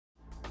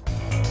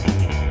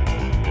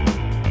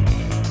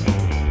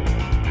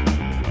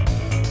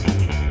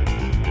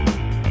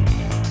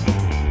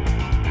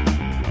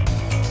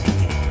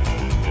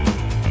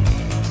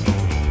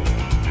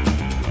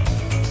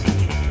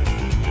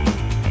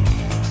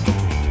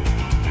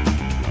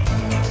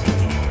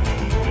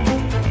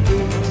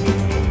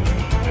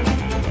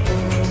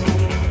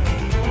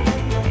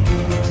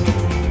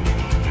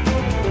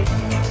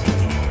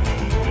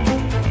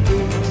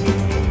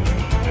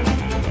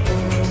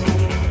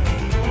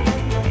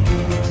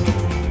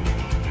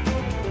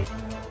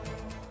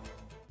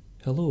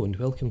Hello and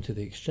welcome to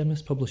the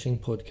Extremist Publishing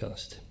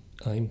Podcast.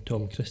 I'm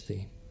Tom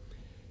Christie.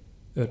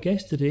 Our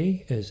guest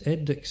today is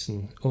Ed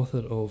Dixon,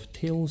 author of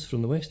Tales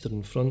from the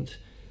Western Front,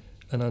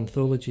 an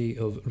anthology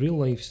of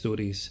real-life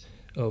stories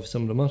of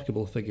some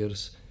remarkable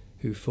figures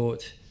who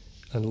fought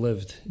and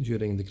lived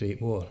during the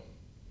Great War.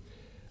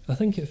 I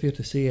think it's fair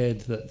to say,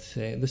 Ed, that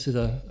this is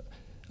a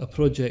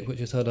project which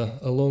has had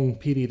a long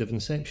period of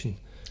inception.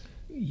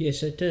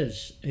 Yes, it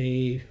is.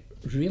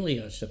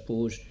 Really, I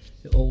suppose,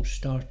 it all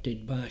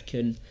started back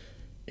in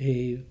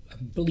a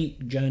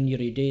bleak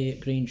January day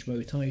at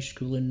Grangemouth High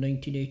School in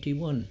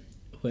 1981,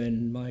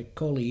 when my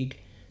colleague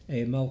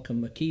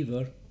Malcolm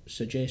McKeever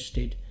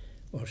suggested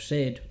or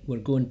said, we're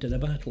going to the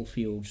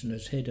battlefields, and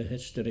as head of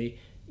history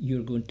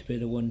you're going to be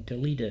the one to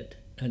lead it.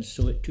 And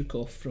so it took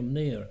off from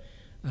there,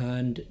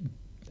 and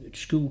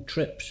school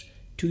trips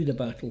to the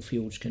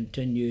battlefields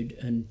continued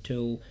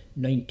until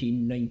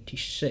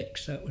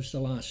 1996. That was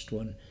the last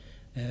one,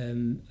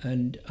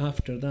 and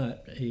after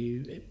that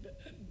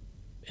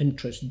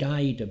interest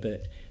died a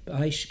bit, but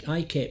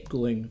I kept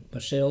going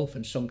myself,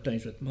 and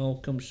sometimes with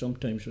Malcolm,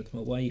 sometimes with my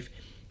wife,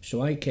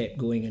 so I kept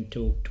going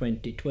until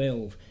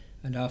 2012,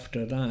 and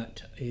after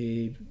that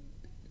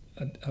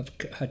I've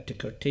had to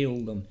curtail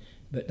them.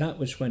 But that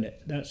was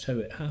that's how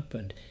it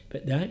happened.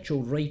 But the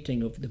actual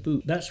writing of the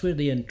book, that's where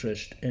the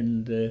interest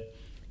in the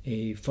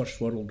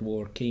First World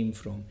War came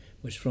from,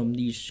 was from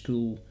these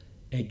school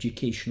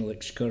educational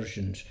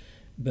excursions.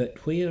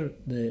 But where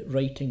the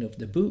writing of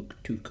the book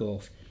took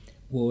off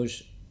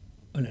was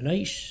on a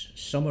nice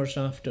summer's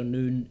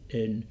afternoon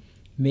in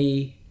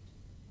May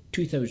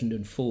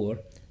 2004.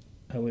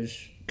 I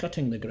was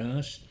cutting the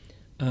grass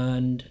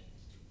and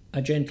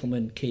a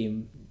gentleman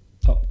came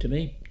up to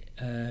me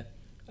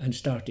and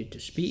started to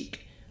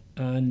speak,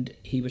 and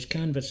he was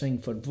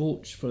canvassing for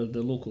votes for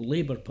the local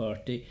Labour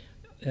Party,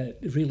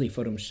 really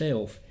for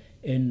himself,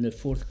 in the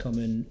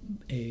forthcoming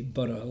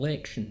borough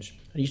elections.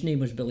 And his name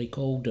was Billy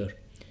Calder.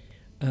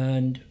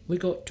 And we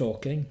got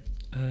talking,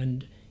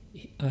 and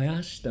I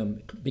asked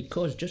him,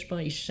 because just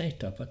by his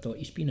setup I thought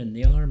he's been in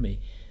the army,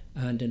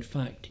 and in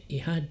fact he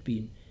had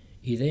been.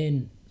 He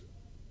then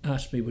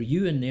asked me, were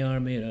you in the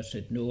army? And I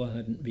said no, I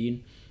hadn't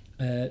been,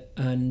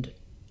 and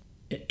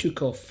it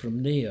took off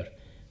from there.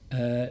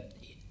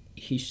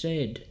 He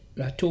said,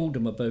 I told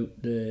him about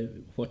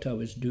what I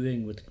was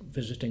doing with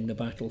visiting the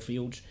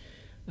battlefields,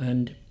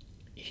 and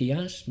he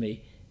asked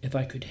me if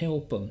I could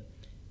help him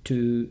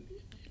to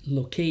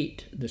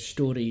locate the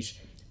stories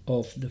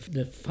of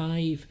the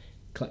 5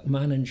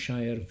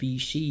 Clackmannanshire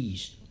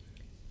VCs.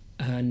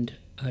 And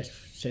I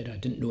said I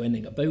didn't know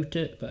anything about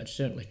it, but I'd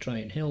certainly try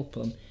and help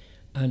him.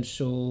 And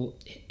so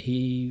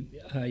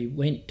I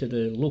went to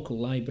the local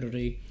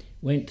library,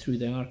 went through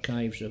the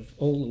archives of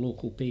all the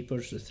local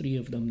papers, the 3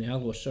 of them, the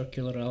Alloa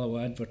Circular,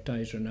 Alloa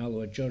Advertiser and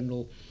Alloa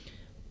Journal,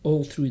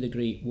 all through the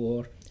Great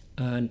War,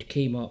 and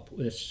came up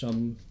with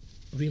some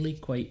really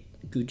quite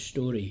good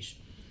stories.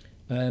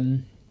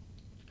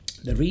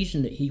 The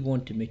reason that he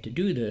wanted me to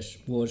do this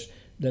was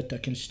that a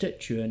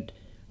constituent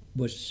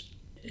was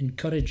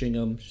encouraging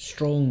him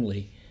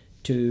strongly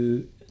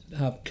to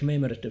have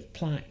commemorative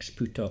plaques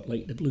put up,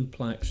 like the blue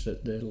plaques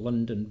that the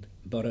London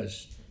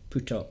boroughs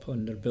put up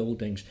on their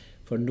buildings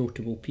for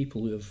notable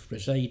people who have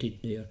resided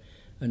there.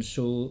 And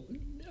so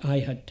I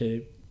had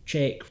to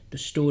check the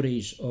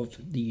stories of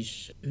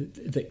these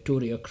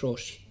Victoria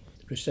Cross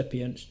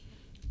recipients,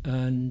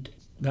 and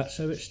that's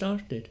how it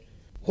started.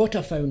 What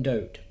I found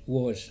out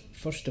was,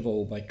 first of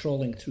all, by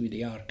trawling through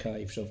the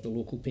archives of the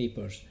local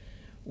papers,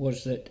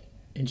 was that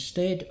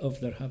instead of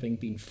there having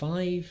been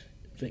 5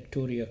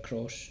 Victoria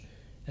Cross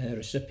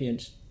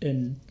recipients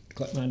in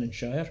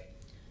Clackmannanshire,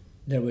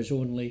 there were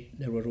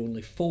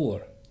only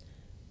 4,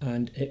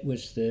 and it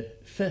was the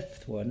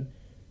 5th one,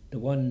 the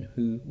one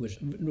who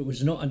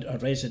was not a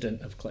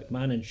resident of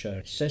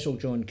Clackmannanshire, Cecil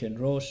John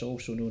Kinross,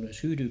 also known as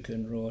Hoodoo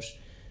Kinross,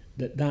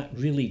 that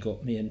really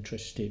got me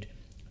interested.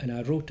 And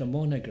I wrote a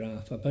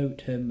monograph about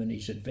him and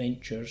his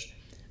adventures,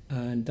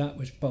 and that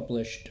was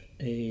published,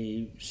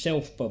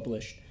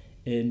 self-published,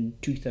 in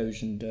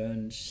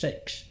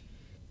 2006.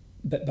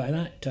 But by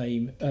that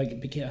time I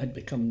had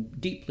become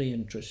deeply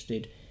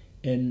interested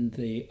in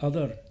the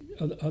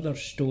other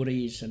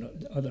stories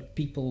and other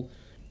people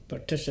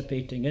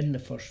participating in the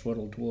First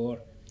World War,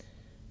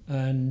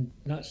 and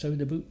that's how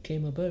the book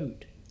came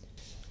about.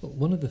 Well,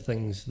 one of the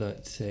things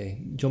that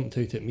jumped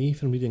out at me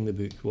from reading the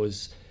book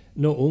was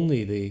not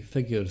only the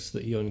figures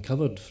that you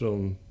uncovered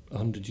from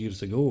 100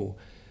 years ago,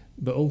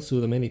 but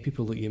also the many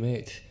people that you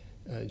met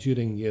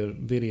during your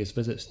various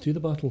visits to the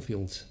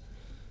battlefields.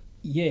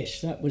 Yes,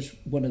 that was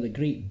one of the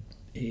great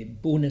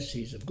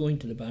bonuses of going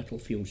to the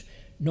battlefields.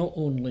 Not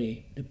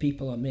only the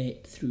people I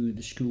met through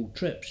the school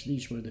trips,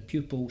 these were the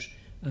pupils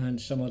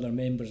and some other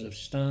members of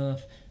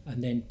staff,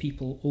 and then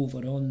people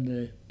over on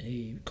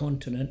the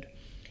continent,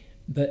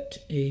 but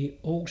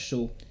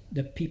also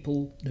the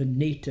people, the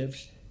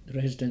natives, the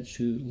residents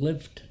who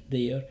lived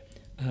there,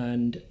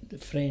 and the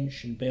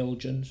French and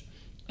Belgians,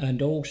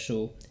 and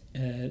also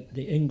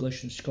the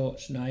English and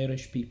Scots and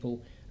Irish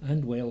people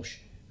and Welsh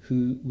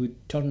who would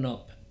turn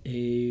up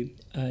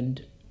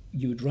and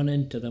you would run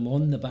into them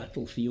on the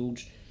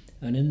battlefields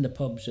and in the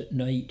pubs at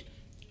night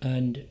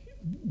and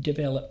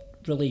develop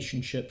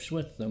relationships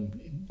with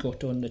them,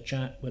 got on the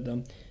chat with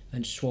them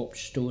and swapped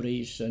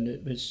stories, and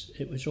it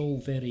was all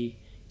very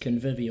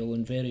convivial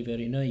and very,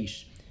 very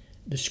nice.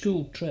 The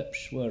school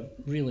trips were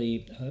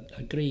really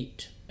a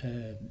great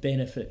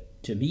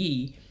benefit to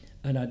me,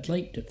 and I'd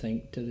like to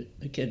think to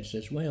the kids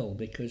as well,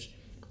 because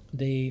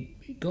they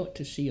got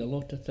to see a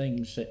lot of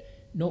things that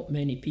not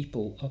many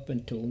people up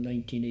until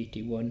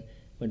 1981,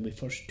 when we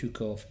first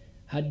took off,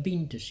 had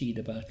been to see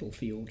the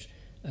battlefields.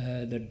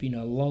 There'd been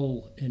a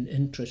lull in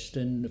interest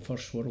in the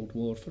First World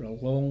War for a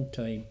long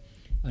time,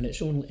 and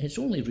it's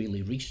only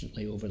really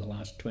recently, over the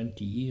last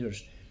 20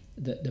 years,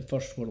 that the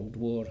First World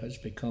War has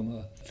become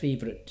a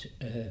favourite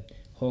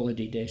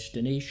holiday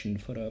destination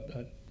for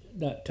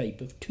that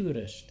type of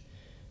tourist.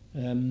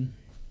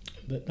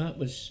 But that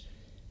was,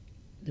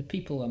 the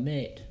people I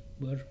met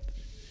were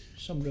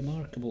some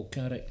remarkable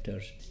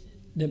characters.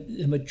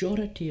 The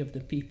majority of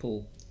the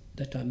people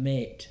that I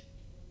met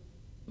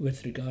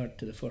with regard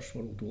to the First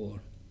World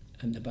War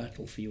and the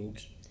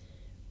battlefields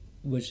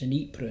was in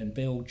Ypres in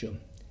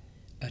Belgium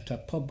at a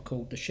pub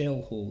called the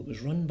Shell Hole. It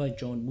was run by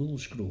John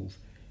Woolsgrove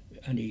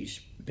and his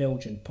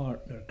Belgian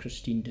partner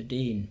Christine de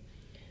Dane,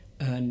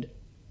 and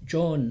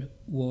John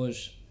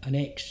was an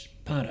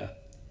ex-para,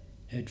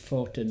 had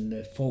fought in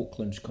the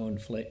Falklands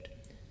conflict,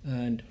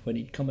 and when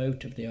he'd come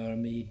out of the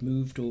army he'd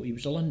moved over. He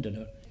was a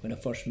Londoner when I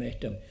first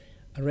met him.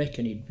 I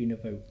reckon he'd been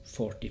about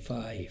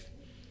 45,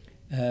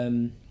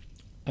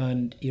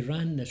 and he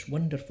ran this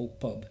wonderful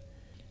pub,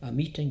 a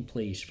meeting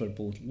place for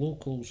both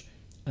locals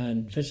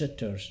and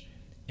visitors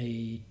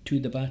to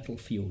the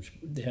battlefields.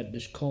 They had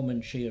this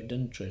common shared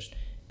interest,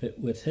 but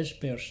with his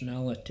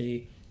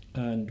personality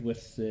and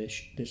with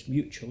this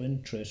mutual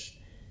interest,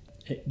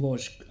 it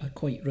was a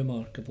quite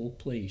remarkable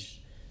place.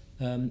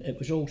 It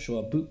was also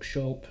a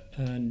bookshop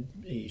and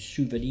a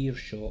souvenir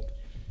shop,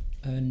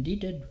 and he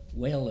did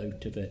well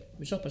out of it. It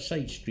was up a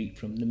side street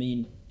from the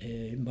main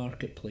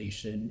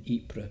marketplace in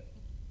Ypres.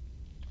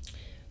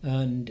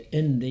 And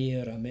in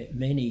there I met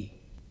many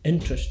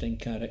interesting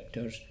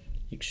characters,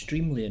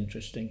 extremely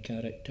interesting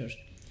characters.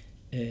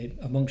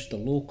 Amongst the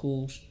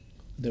locals,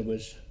 there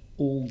was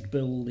Old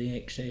Bill, the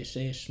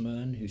ex-SS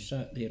man, who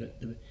sat there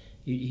at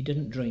he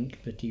didn't drink,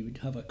 but he would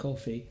have a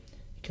coffee,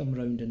 come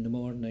round in the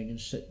morning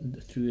and sit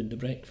through in the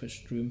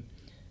breakfast room,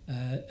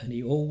 and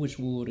he always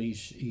wore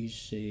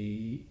his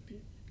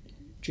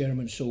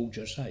German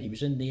soldier's hat. He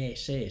was in the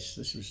SS.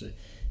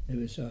 There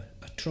was a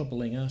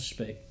troubling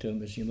aspect to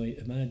him, as you might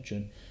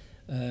imagine,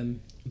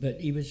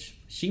 but he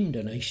seemed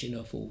a nice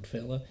enough old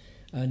fella,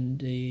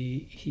 and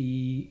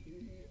he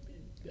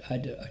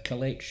had a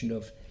collection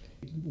of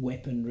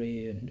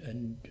weaponry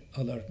and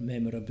other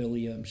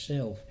memorabilia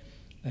himself.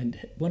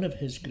 And one of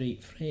his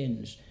great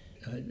friends,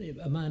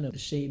 a man of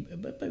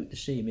about the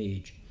same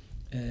age,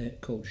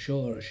 called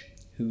Georges,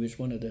 who was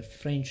one of the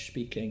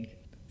French-speaking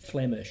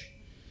Flemish,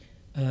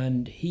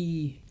 and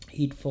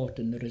he'd fought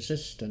in the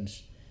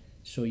resistance.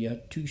 So you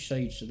had two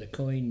sides of the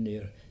coin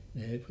there.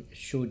 It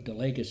showed the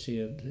legacy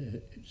of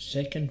the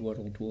Second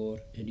World War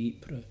in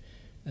Ypres,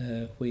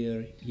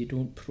 where you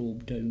don't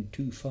probe down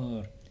too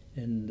far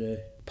in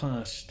the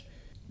past.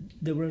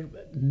 There were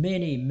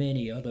many,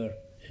 many other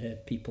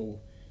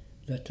people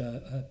that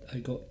I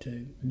got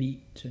to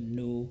meet and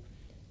know,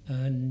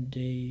 and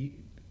the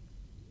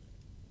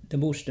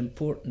most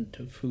important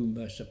of whom,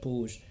 I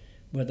suppose,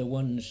 were the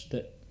ones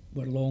that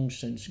were long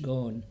since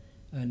gone,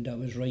 and I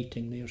was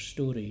writing their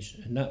stories.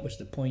 And that was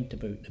the point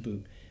about the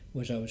book,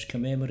 was I was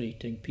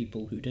commemorating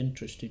people who'd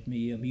interested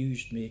me,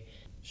 amused me.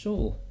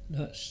 So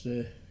that's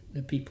the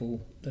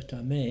people that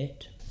I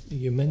met.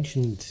 You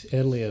mentioned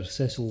earlier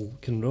Cecil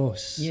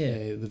Kinross,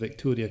 Yeah. the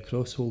Victoria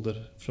Cross holder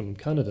from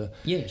Canada.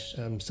 Yes.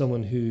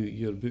 Someone who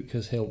your book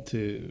has helped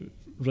to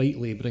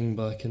rightly bring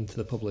back into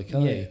the public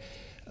eye.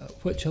 Yeah.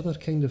 Which other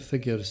kind of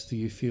figures do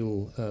you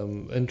feel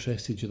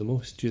interested you the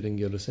most during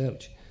your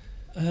research?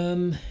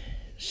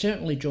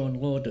 Certainly John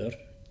Lauder,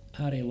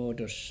 Harry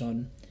Lauder's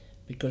son,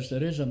 because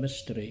there is a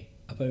mystery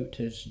about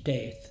his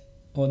death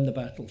on the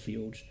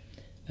battlefields,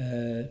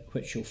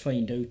 which you'll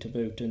find out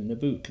about in the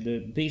book.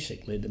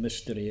 Basically the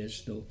mystery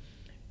is, though,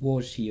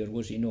 was he or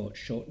was he not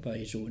shot by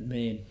his own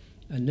men?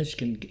 And this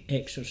can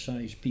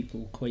exercise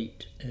people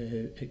quite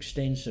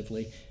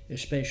extensively,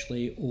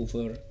 especially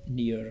over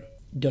near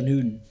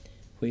Dunoon,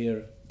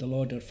 where the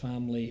Lauder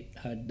family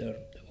had their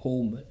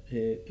home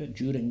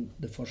during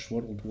the First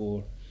World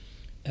War.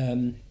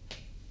 And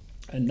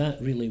that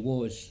really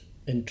was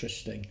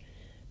interesting.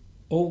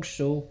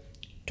 Also,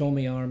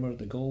 Tommy Armour,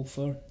 the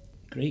golfer,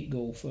 great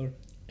golfer,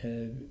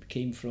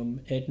 came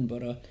from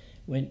Edinburgh,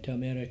 went to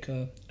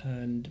America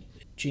and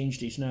changed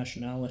his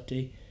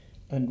nationality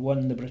and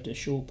won the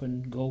British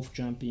Open Golf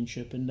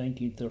Championship in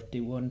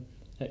 1931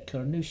 at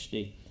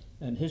Carnoustie.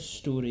 And his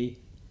story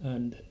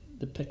and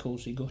the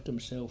pickles he got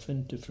himself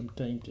into from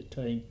time to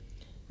time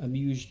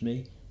amused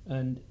me,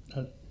 and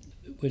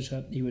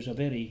he was a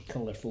very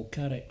colourful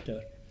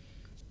character.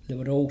 There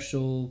were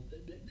also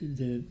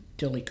the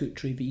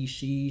Tillicoultry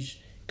VCs,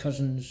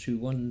 cousins who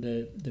won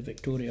the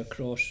Victoria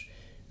Cross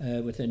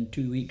within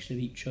 2 weeks of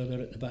each other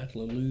at the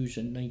Battle of Lewes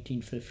in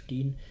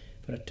 1915.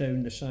 For a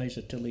town the size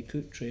of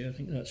Tillicoultry, I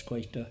think that's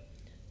quite a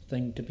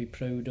thing to be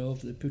proud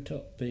of. They put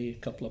up a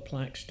couple of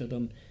plaques to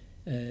them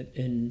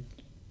in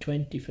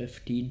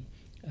 2015,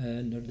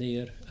 and they're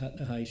there at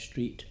the High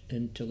Street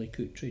in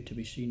Tillicoultry to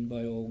be seen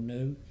by all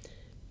now.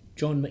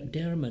 John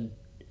McDermott,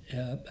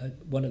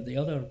 one of the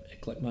other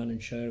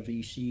Clackmannanshire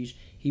VCs,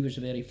 he was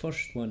the very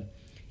first one.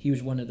 He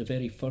was one of the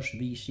very first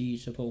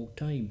VCs of all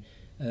time.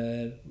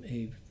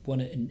 He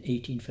won it in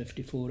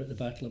 1854 at the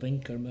Battle of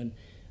Inkerman,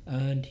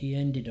 and he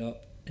ended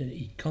up,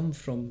 he'd come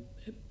from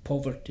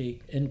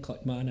poverty in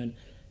Clackmannan,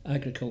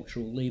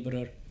 agricultural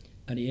labourer,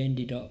 and he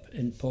ended up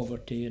in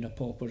poverty in a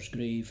pauper's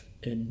grave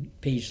in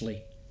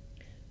Paisley.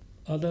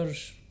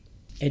 Others,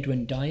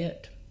 Edwin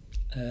Dyatt,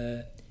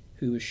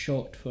 who was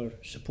shot for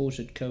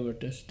supposed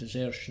cowardice,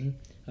 desertion,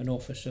 an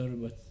officer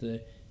with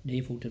the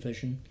Naval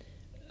Division,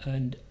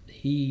 and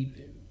he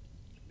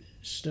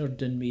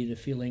stirred in me the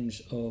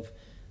feelings of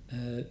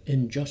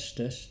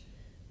injustice,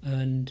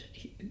 and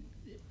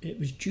it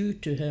was due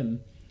to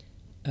him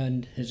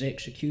and his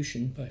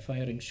execution by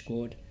firing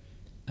squad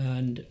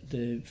and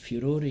the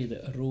furore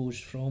that arose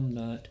from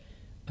that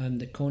and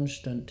the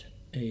constant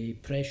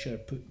pressure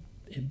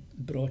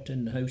brought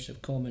in the House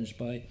of Commons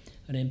by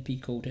an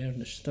MP called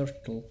Ernest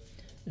Thurtle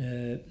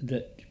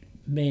that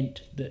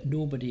meant that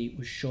nobody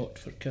was shot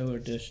for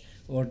cowardice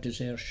or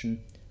desertion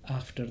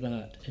after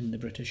that in the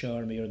British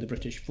Army, or the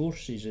British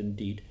forces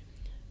indeed.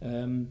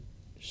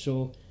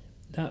 So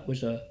that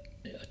was a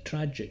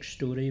tragic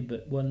story,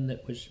 but one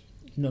that was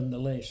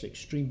nonetheless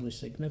extremely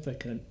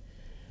significant.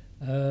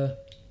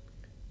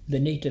 The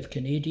native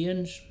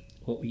Canadians,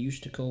 what we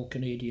used to call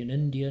Canadian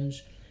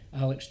Indians,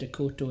 Alex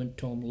Dakota and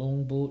Tom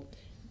Longboat,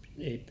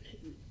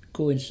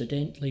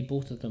 coincidentally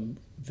both of them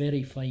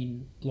very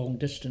fine long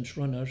distance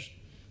runners.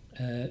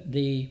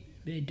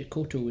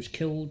 Dakota was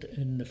killed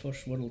in the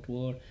First World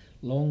War.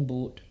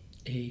 Longboat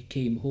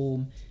came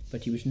home,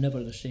 but he was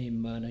never the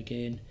same man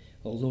again,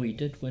 although he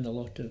did win a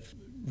lot of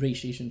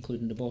races,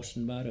 including the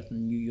Boston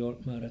Marathon, New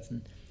York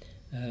Marathon.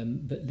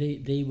 But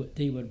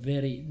they were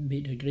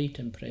made a great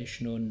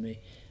impression on me,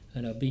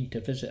 and I've been to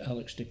visit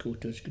Alex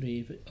Dakota's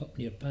grave up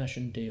near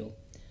Passchendaele.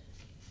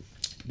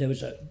 There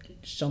was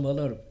some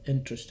other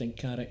interesting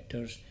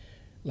characters,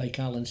 like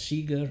Alan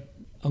Seeger,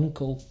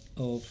 uncle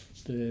of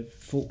the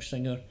folk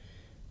singer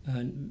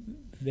and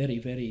very,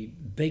 very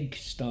big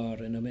star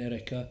in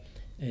America,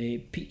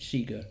 Pete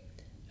Seeger,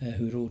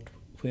 who wrote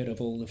Where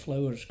Have All the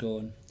Flowers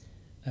Gone?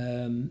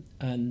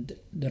 And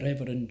the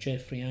Reverend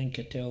Geoffrey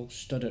Anketel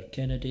Studdert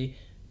Kennedy,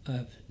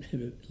 a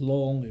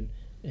long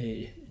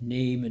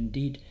name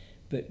indeed,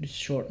 but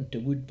shortened to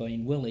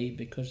Woodbine Willie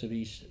because of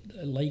his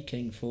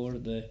liking for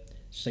the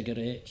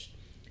cigarettes,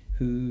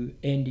 who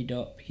ended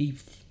up, he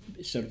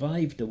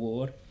survived the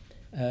war.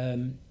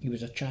 He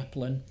was a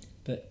chaplain,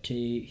 but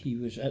he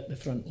was at the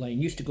front line.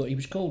 He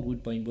was called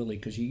Woodbine Willie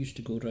because he used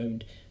to go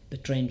round the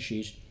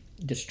trenches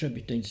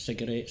distributing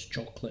cigarettes,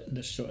 chocolate and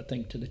this sort of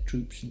thing to the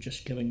troops and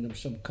just giving them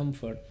some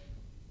comfort.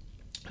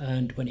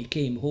 And when he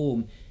came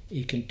home,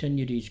 he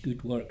continued his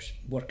good works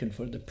working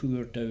for the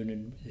poor down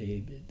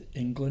in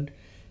England.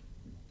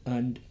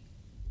 And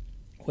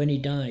when he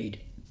died,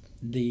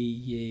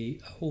 a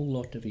whole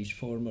lot of his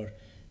former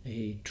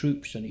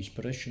troops and his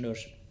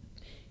parishioners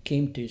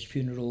came to his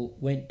funeral,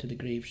 went to the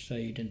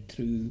graveside and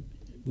threw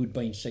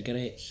Woodbine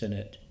cigarettes in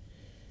it.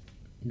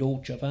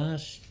 Noel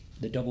Javas,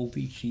 the double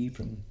VC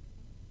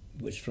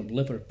was from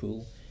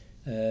Liverpool,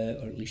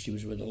 or at least he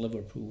was with the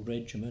Liverpool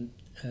regiment,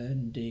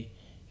 and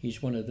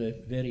he's one of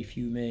the very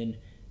few men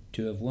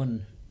to have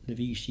won the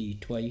VC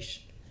twice.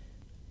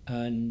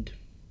 And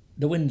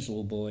The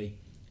Winslow Boy,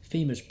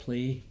 famous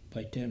play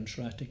by Terence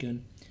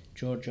Rattigan,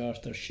 George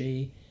Arthur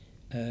Shea,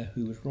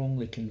 who was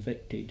wrongly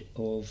convicted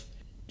of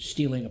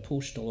stealing a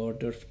postal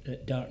order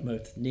at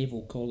Dartmouth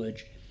Naval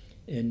College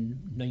in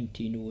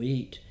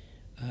 1908,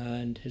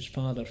 and his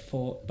father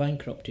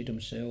bankrupted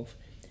himself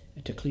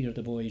to clear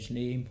the boy's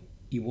name.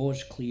 He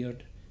was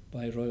cleared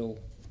by royal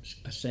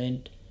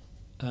assent,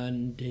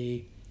 and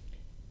a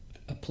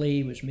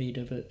play was made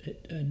of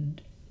it.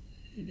 And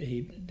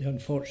the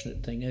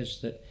unfortunate thing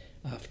is that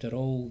after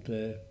all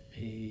the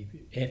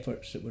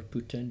efforts that were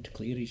put in to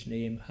clear his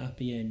name,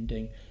 happy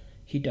ending,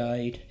 he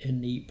died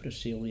in the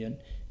Ypres salient,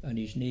 and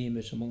his name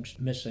is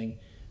amongst missing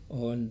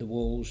on the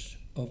walls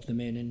of the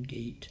Menin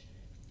Gate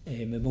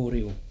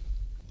memorial.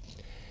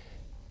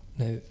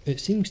 Now, it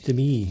seems to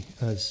me,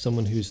 as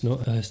someone who's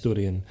not a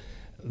historian,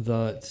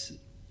 that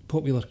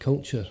popular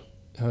culture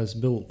has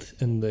built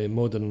in the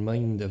modern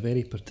mind a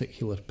very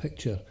particular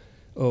picture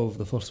of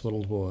the First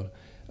World War,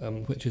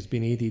 which has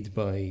been aided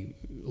by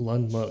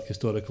landmark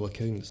historical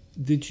accounts.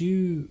 Did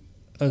you,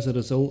 as a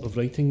result of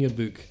writing your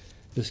book,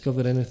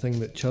 discover anything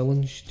that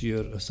challenged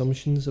your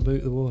assumptions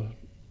about the war?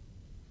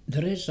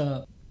 There is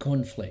a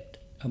conflict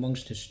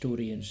amongst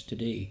historians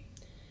today.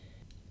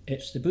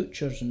 It's the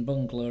butchers and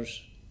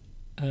bunglers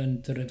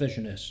and the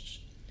revisionists.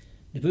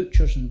 The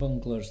butchers and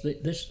bunglers,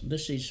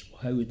 this is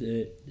how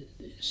the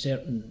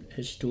certain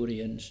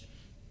historians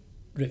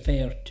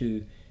refer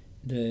to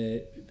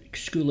the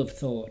school of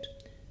thought,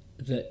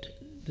 that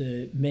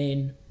the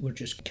men were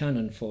just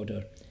cannon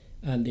fodder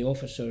and the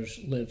officers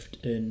lived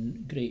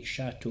in great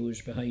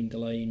chateaus behind the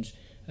lines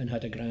and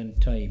had a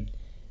grand time.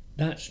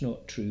 That's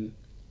not true,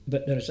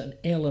 but there's an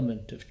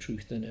element of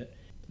truth in it.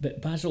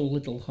 But Basil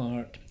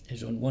Littleheart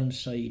is on one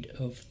side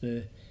of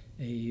the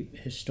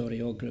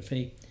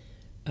historiography,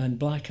 and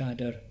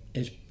Blackadder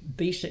is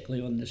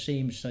basically on the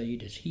same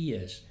side as he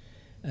is.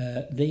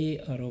 They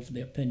are of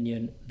the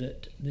opinion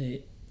that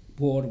the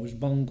war was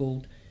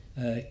bungled,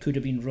 could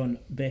have been run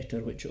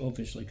better, which it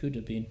obviously could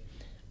have been,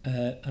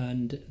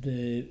 and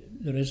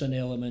there is an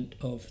element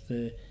of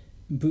the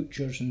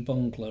butchers and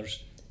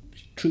bunglers.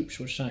 Troops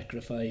were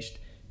sacrificed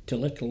to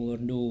little or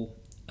no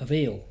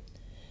avail.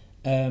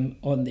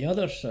 On the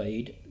other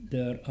side,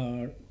 there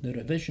are the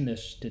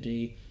revisionists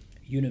today,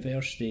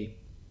 university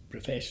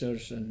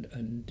professors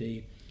and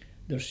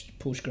there's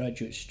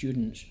postgraduate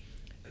students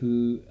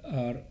who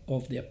are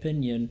of the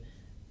opinion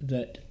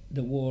that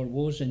the war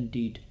was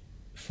indeed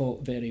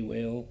fought very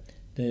well.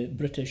 The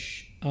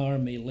British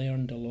Army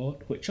learned a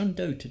lot, which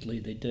undoubtedly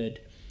they did,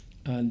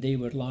 and they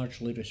were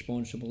largely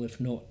responsible, if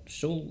not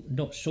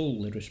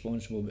solely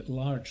responsible, but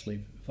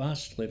largely,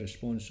 vastly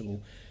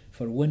responsible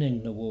for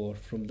winning the war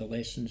from the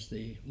lessons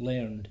they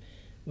learned.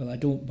 Well, I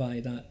don't buy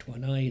that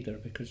one either,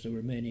 because there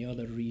were many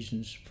other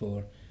reasons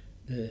for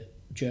the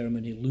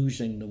Germany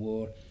losing the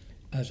war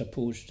as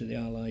opposed to the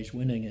Allies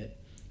winning it.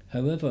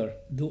 However,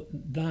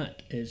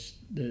 that is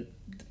the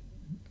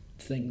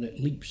thing that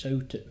leaps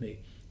out at me,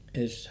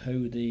 is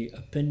how the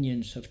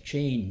opinions have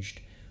changed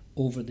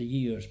over the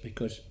years,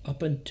 because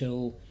up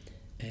until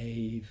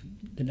the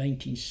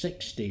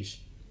 1960s,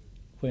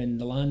 when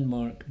the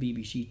landmark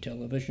BBC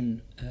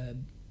television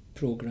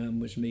programme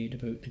was made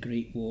about the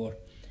Great War,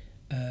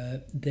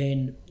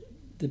 then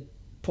the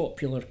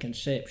popular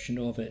conception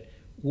of it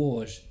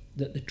was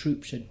that the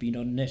troops had been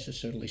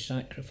unnecessarily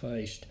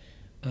sacrificed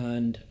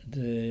and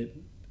the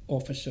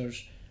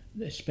officers,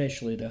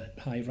 especially the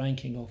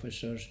high-ranking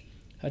officers,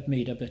 had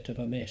made a bit of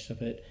a mess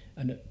of it,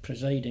 and that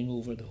presiding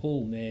over the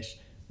whole mess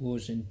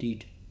was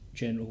indeed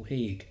General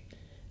Haig.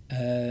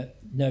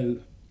 Now,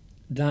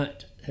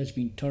 that has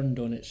been turned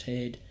on its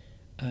head,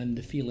 and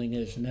the feeling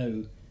is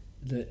now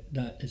that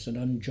that is an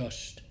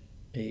unjust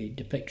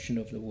depiction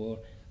of the war.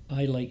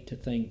 I like to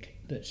think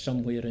that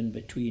somewhere in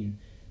between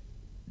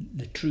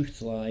the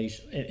truth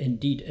lies,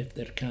 indeed, if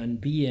there can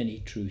be any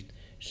truth,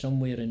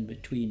 somewhere in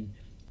between.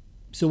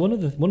 So one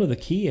of the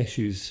key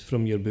issues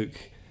from your book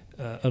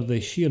are the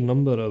sheer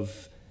number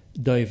of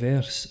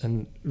diverse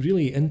and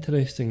really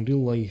interesting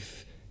real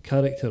life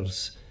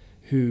characters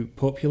who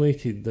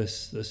populated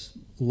this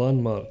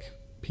landmark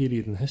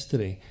period in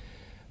history.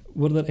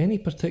 Were there any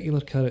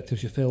particular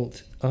characters you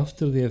felt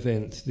after the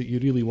event that you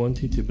really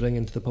wanted to bring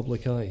into the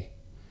public eye?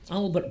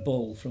 Albert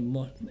Ball from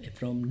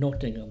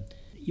Nottingham.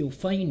 You'll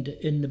find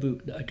in the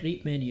book that a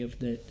great many of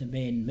the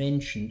men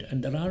mentioned,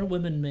 and there are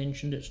women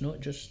mentioned, it's not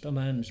just a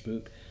man's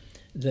book,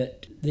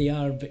 that they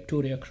are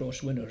Victoria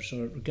Cross winners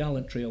or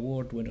Gallantry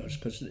Award winners,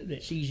 because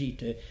it's easy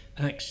to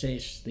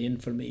access the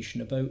information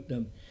about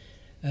them.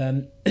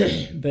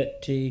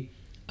 But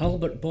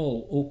Albert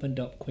Ball opened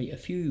up quite a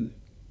few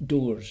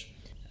doors,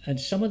 and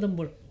some of them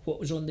were, what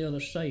was on the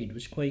other side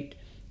was quite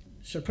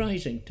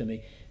surprising to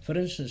me. For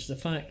instance, the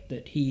fact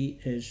that he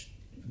is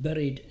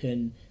buried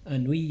in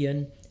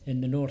Anouilh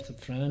in the north of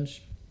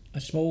France,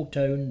 a small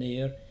town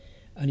there,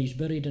 and he's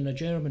buried in a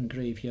German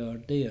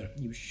graveyard there.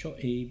 He was shot,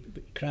 he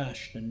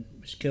crashed and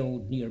was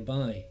killed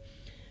nearby.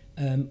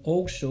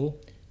 Also,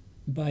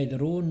 by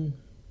their own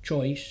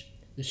choice,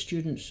 the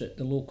students at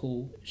the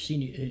local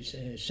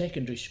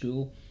secondary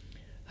school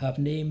have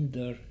named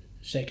their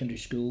secondary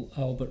school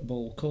Albert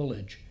Ball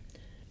College.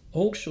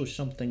 Also,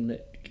 something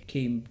that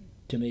came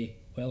to me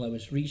while I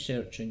was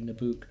researching the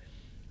book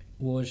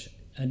was,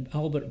 and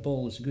Albert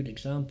Ball is a good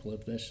example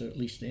of this, or at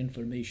least the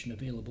information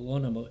available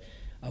on him.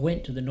 I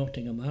went to the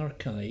Nottingham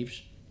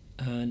archives,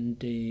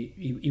 and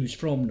he was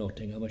from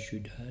Nottingham, I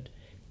should add.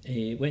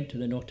 Went to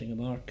the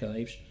Nottingham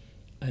archives,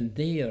 and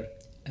there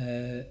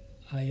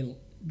I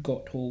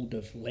got hold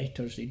of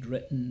letters he'd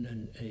written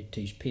and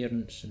to his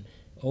parents, and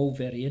all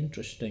very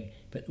interesting,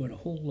 but there were a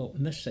whole lot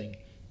missing.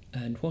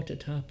 And what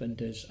had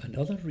happened is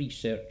another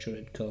researcher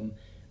had come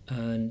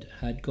and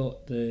had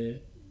got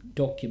the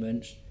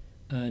documents,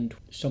 and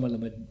some of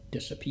them had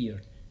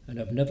disappeared and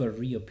have never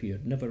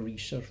reappeared, never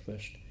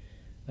resurfaced.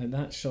 And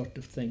that sort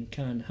of thing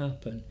can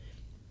happen.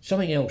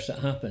 Something else that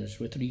happens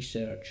with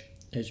research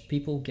is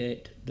people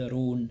get their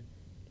own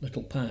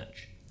little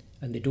patch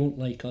and they don't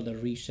like other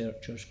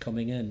researchers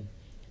coming in.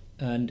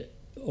 And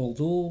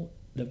although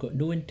they've got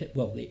no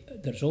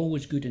there's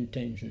always good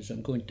intentions,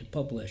 I'm going to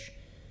publish,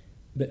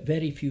 but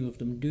very few of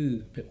them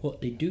do. But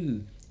what they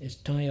do is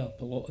tie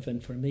up a lot of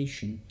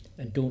information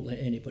and don't let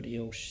anybody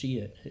else see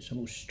it. It's a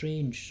most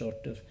strange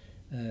sort of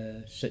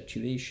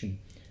situation.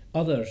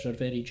 Others are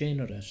very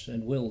generous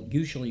and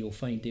usually you'll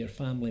find they're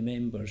family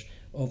members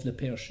of the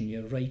person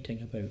you're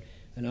writing about.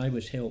 and I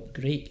was helped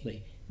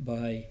greatly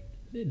by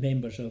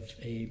members of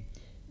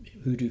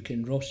Hoodoo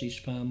Kinross's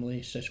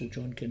family, Cecil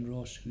John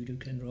Kinross, Hoodoo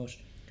Kinross,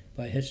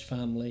 by his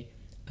family,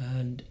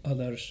 and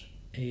others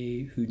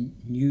who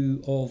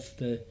knew of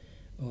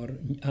or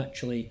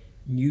actually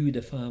knew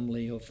the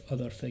family of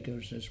other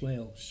figures as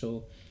well.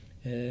 So,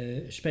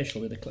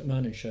 especially the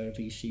Clackmannanshire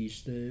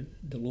VCs,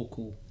 the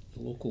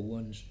local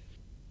ones.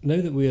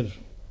 Now that we're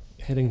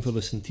heading for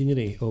the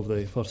centenary of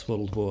the First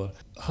World War,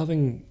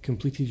 having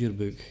completed your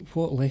book,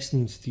 what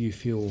lessons do you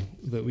feel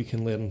that we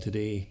can learn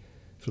today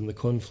from the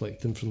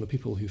conflict and from the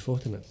people who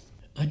fought in it?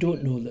 I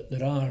don't know that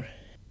there are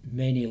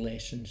many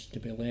lessons to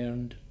be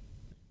learned.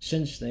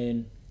 Since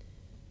then,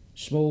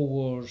 small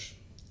wars,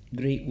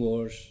 great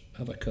wars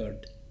have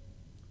occurred,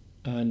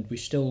 and we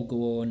still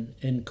go on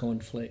in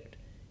conflict.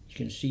 You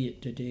can see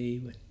it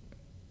today with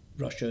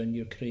Russia and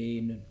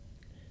Ukraine and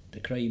the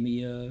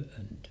Crimea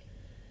and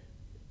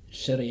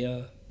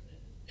Syria.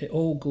 It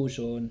all goes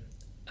on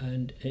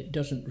and it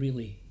doesn't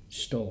really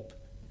stop.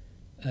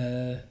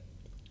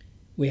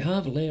 We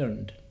have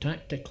learned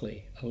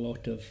tactically a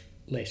lot of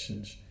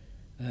lessons,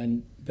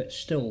 but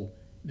still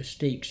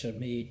mistakes are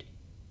made.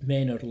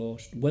 Men are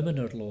lost, women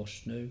are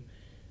lost now,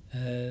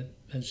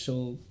 and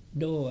so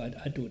no,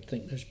 I don't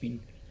think there's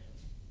been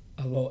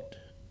a lot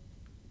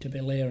to be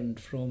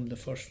learned from the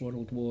First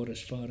World War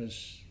as far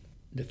as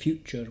the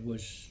future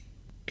was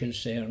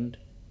concerned.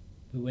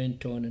 We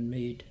went on and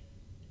made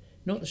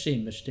not the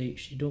same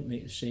mistakes, you don't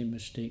make the same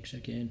mistakes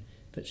again,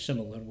 but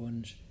similar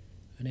ones,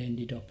 and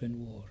ended up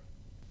in war.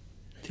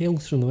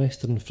 Tales from the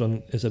Western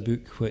Front is a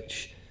book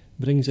which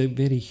brings out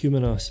very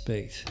human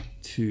aspect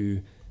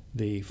to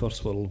the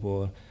First World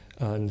War,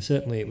 and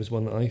certainly it was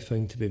one that I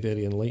found to be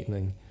very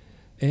enlightening.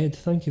 Ed,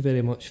 thank you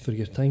very much for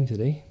your time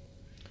today.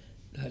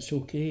 That's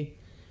okay.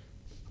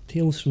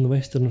 Tales from the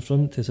Western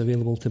Front is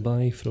available to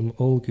buy from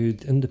all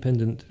good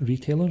independent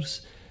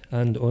retailers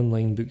and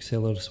online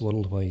booksellers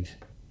worldwide.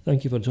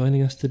 Thank you for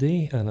joining us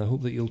today, and I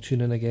hope that you'll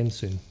tune in again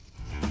soon.